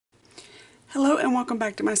Hello and welcome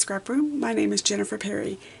back to my scrap room. My name is Jennifer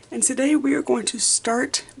Perry, and today we are going to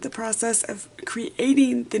start the process of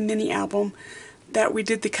creating the mini album that we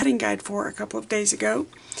did the cutting guide for a couple of days ago.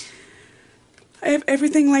 I have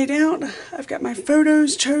everything laid out. I've got my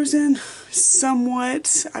photos chosen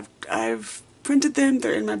somewhat. I've printed them.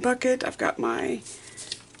 They're in my bucket. I've got my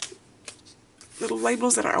little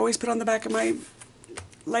labels that I always put on the back of my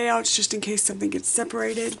layouts just in case something gets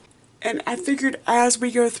separated. And I figured as we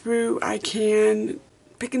go through, I can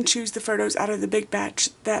pick and choose the photos out of the big batch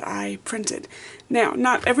that I printed. Now,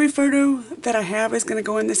 not every photo that I have is going to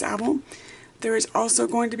go in this album. There is also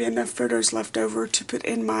going to be enough photos left over to put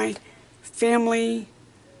in my family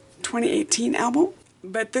 2018 album.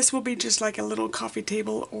 But this will be just like a little coffee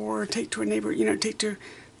table or take to a neighbor,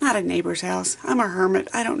 not a neighbor's house. I'm a hermit.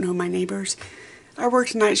 I don't know my neighbors. I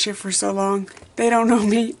worked night shift for so long. They don't know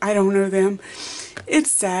me. I don't know them.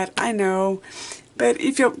 It's sad, I know. But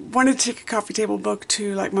if you wanted to take a coffee table book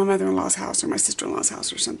to like my mother-in-law's house or my sister-in-law's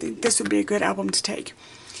house or something, this would be a good album to take.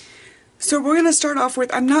 So we're going to start off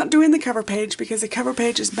with, I'm not doing the cover page because the cover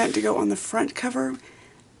page is meant to go on the front cover.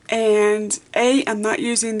 And A, I'm not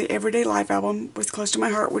using the Everyday Life album with Close to My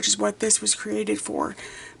Heart, which is what this was created for.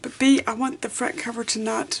 But B, I want the front cover to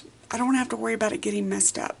not, I don't want to have to worry about it getting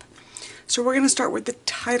messed up. So we're going to start with the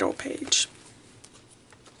title page.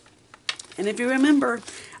 And if you remember,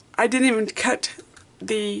 I didn't even cut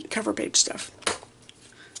the cover page stuff.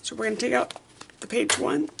 So we're going to take out the page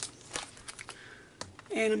one.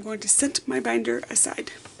 And I'm going to set my binder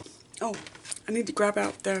aside. Oh, I need to grab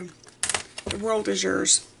out the World Is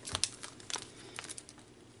Yours.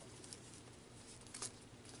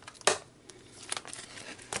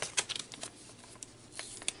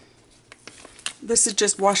 This is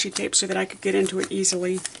just washi tape so that I could get into it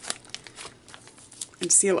easily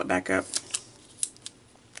and seal it back up.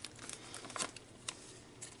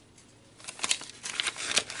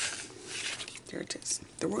 There it is.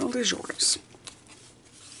 The world is yours.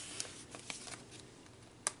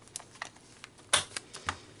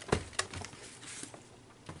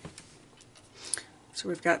 So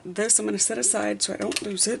we've got this. I'm going to set aside so I don't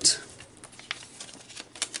lose it.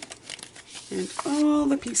 And all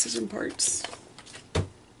the pieces and parts.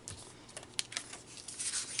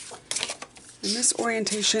 And this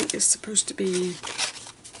orientation is supposed to be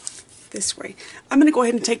this way. I'm going to go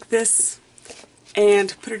ahead and take this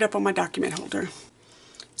and put it up on my document holder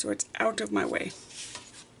so it's out of my way.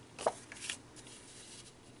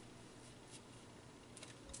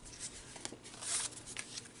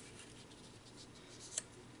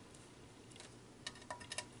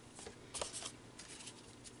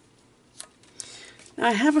 Now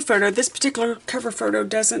I have a photo. This particular cover photo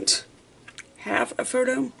doesn't have a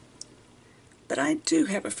photo, but I do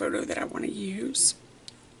have a photo that I want to use.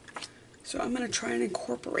 So I'm going to try and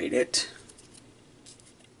incorporate it.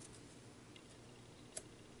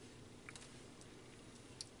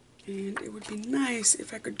 And it would be nice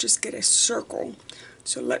if I could just get a circle.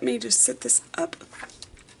 So let me just set this up.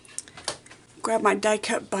 Grab my die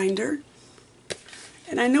cut binder.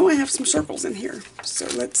 And I know I have some circles in here. So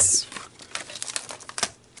let's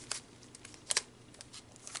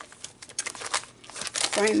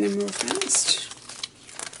find them real fast.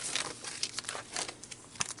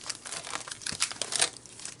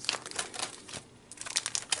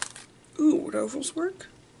 Ooh, would ovals work?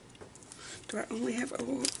 Do I only have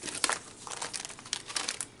oval?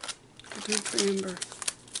 I don't remember.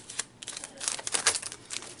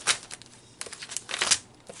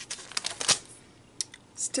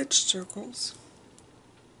 Stitched circles.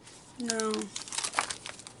 No.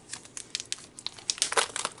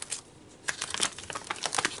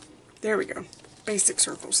 There we go. Basic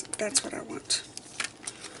circles. That's what I want.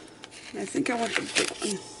 And I think I want the big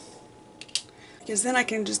one. Because then I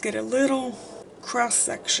can just get a little cross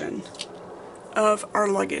section of our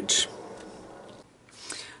luggage.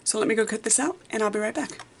 So let me go cut this out and I'll be right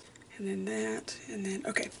back. And then that, and then,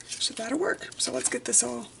 okay, so that'll work. So let's get this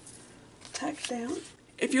all tacked down.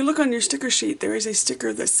 If you look on your sticker sheet, there is a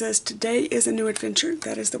sticker that says today is a new adventure.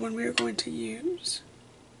 That is the one we are going to use.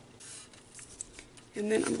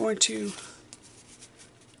 And then I'm going to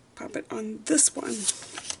pop it on this one.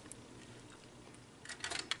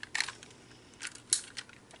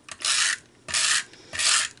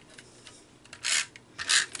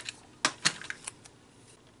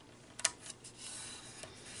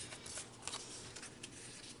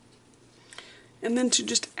 And then to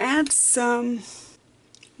just add some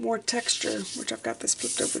more texture, which I've got this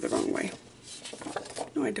flipped over the wrong way.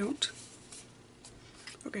 No, I don't.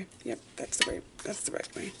 Okay, yep, that's the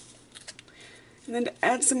right way. And then to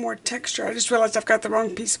add some more texture, I just realized I've got the wrong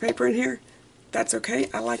piece of paper in here. That's okay,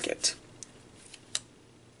 I like it.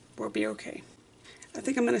 will be okay. I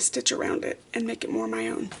think I'm going to stitch around it and make it more my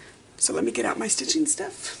own. So let me get out my stitching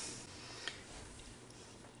stuff.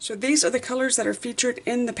 So these are the colors that are featured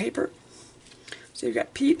in the paper. So you've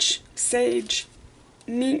got peach, sage,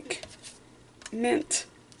 mink, mint,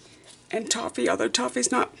 and toffee, although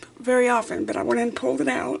toffee's not very often, but I went and pulled it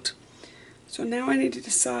out. So now I need to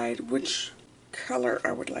decide which color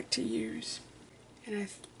I would like to use. And I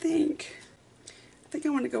think I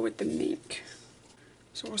want to go with the mink.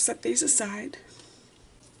 So we'll set these aside.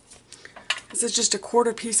 This is just a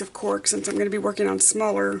quarter piece of cork since I'm going to be working on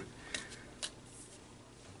smaller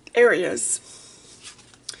areas.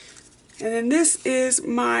 And then this is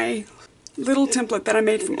my little template that I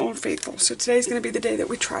made from Old Faithful. So today's going to be the day that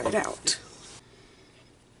we try it out.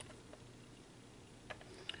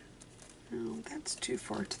 Oh, that's too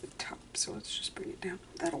far to the top, so let's just bring it down.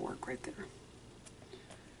 That'll work right there.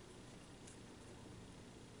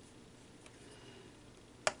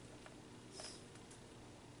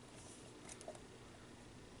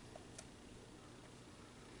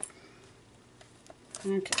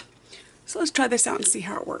 Okay, so let's try this out and see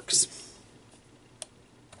how it works.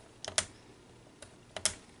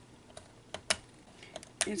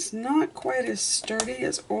 It's not quite as sturdy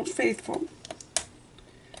as Old Faithful,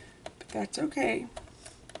 but that's okay.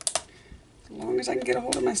 As long as I can get a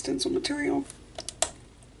hold of my stencil material,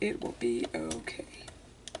 it will be okay.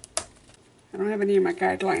 I don't have any of my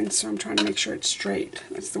guidelines, so I'm trying to make sure it's straight.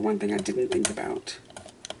 That's the one thing I didn't think about,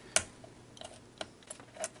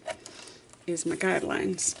 is my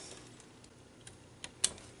guidelines.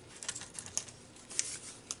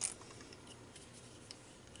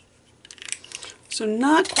 So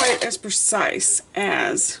not quite as precise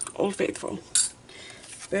as Old Faithful,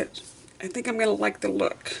 but I think I'm going to like the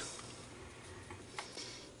look.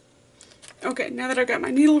 Okay, now that I've got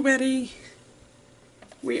my needle ready,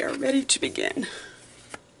 we are ready to begin.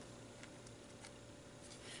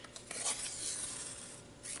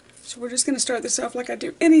 So we're just going to start this off like I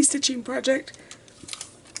do any stitching project.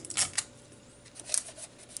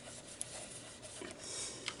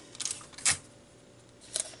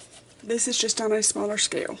 This is just on a smaller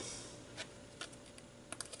scale.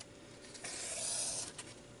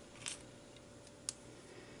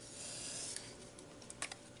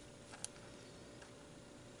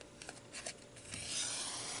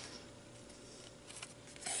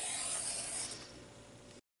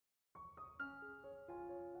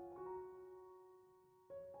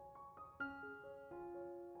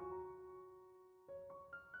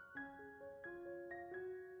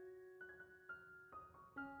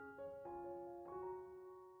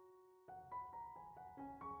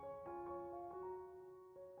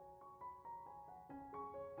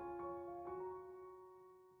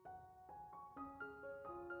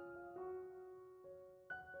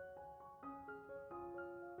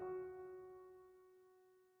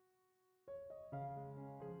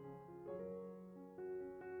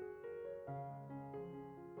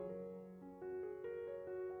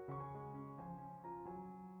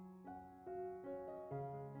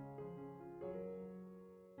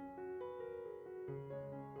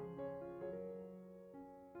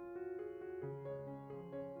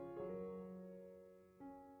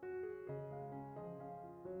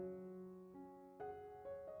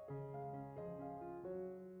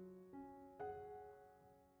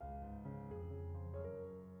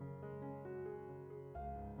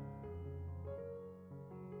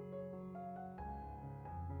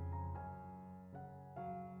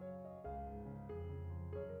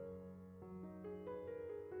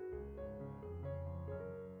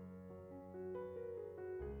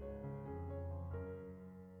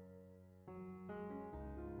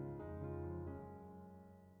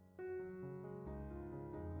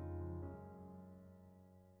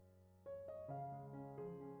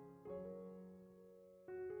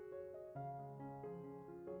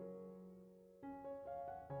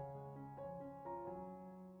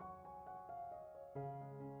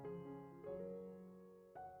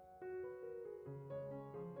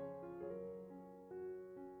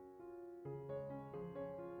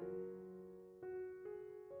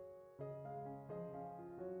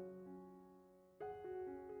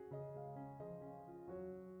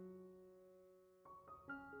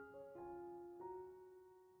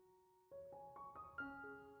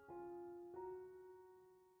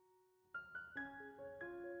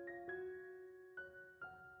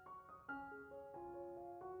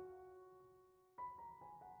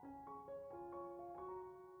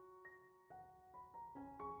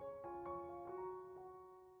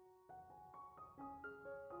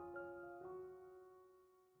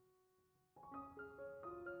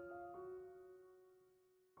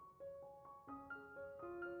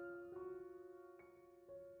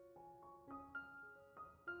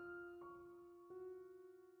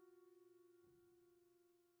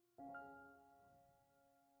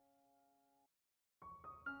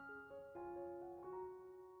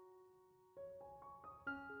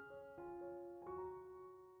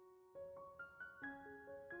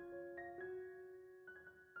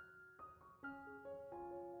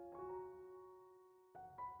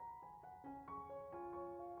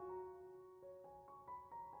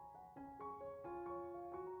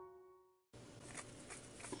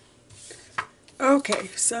 Okay,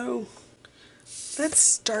 so let's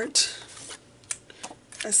start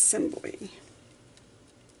assembly.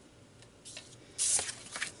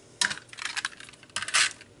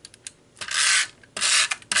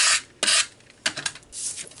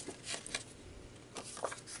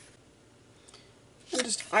 I'm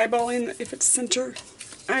just eyeballing if it's center.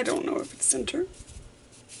 I don't know if it's center.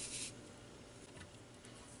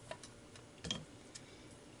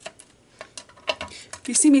 If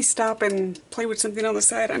you see me stop and play with something on the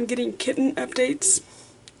side, I'm getting kitten updates.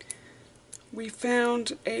 We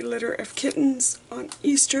found a litter of kittens on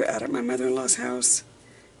Easter out at my mother-in-law's house.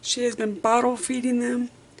 She has been bottle feeding them,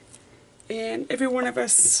 and every one of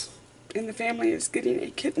us in the family is getting a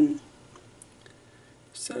kitten.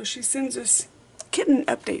 So she sends us kitten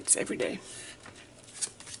updates every day.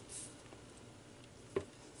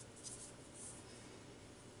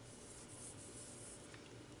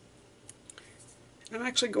 I'm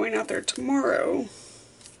actually going out there tomorrow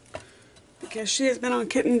because she has been on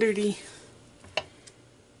kitten duty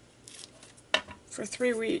for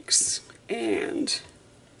 3 weeks and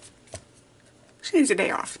she needs a day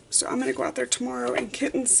off. So I'm going to go out there tomorrow and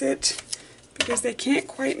kitten sit because they can't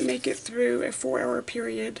quite make it through a 4-hour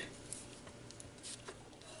period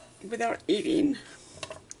without eating.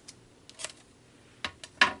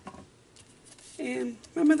 And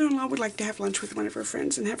my mother-in-law would like to have lunch with one of her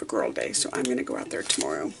friends and have a girl day, so I'm going to go out there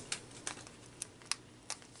tomorrow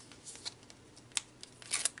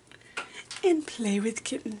and play with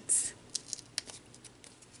kittens.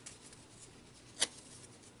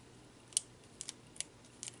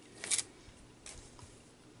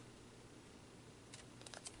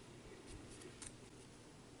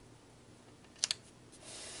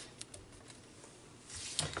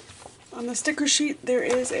 On the sticker sheet there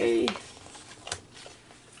is a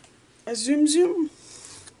zoom zoom.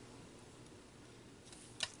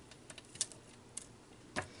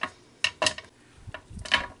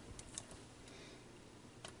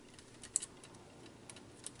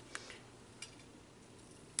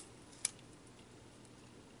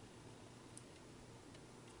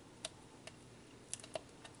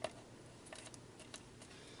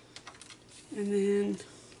 And then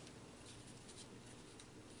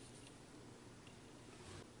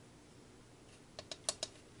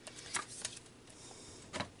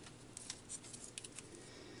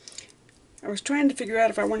I was trying to figure out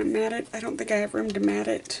if I want to mat it. I don't think I have room to mat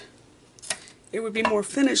it. It would be more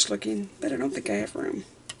finished looking, but I don't think I have room.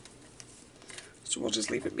 So we'll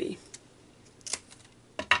just leave it be.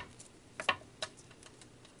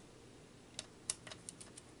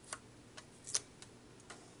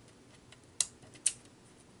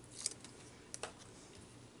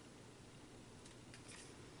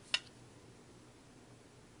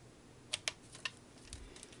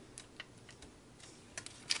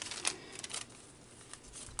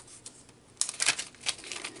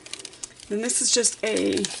 Then this is just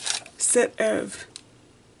a set of,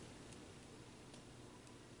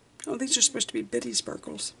 oh, these are supposed to be bitty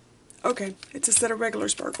sparkles. Okay, it's a set of regular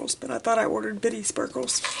sparkles, but I thought I ordered bitty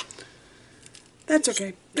sparkles. That's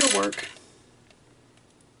okay, it'll work.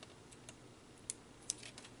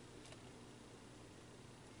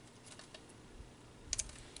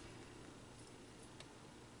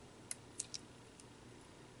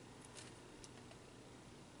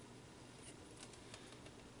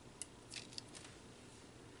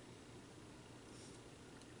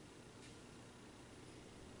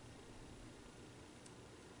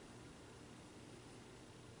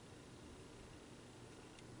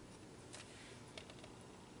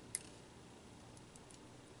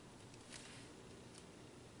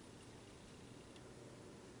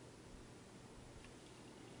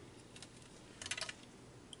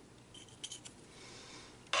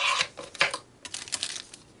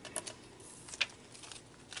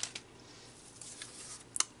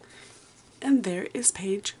 And there is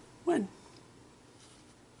page 1.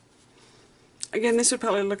 Again, this would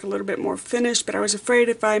probably look a little bit more finished, but I was afraid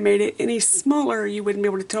if I made it any smaller, you wouldn't be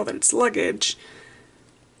able to tell that it's luggage.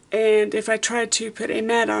 And if I tried to put a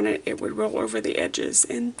mat on it, it would roll over the edges,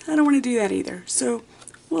 and I don't want to do that either, so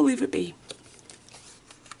we'll leave it be.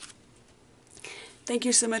 Thank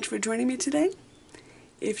you so much for joining me today.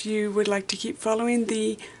 If you would like to keep following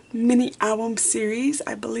the mini album series,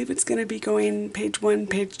 I believe it's going to be going page 1,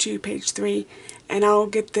 page 2, page 3, and I'll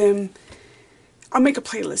make a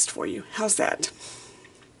playlist for you. How's that?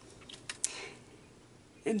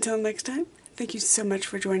 Until next time, thank you so much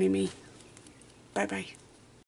for joining me. Bye-bye.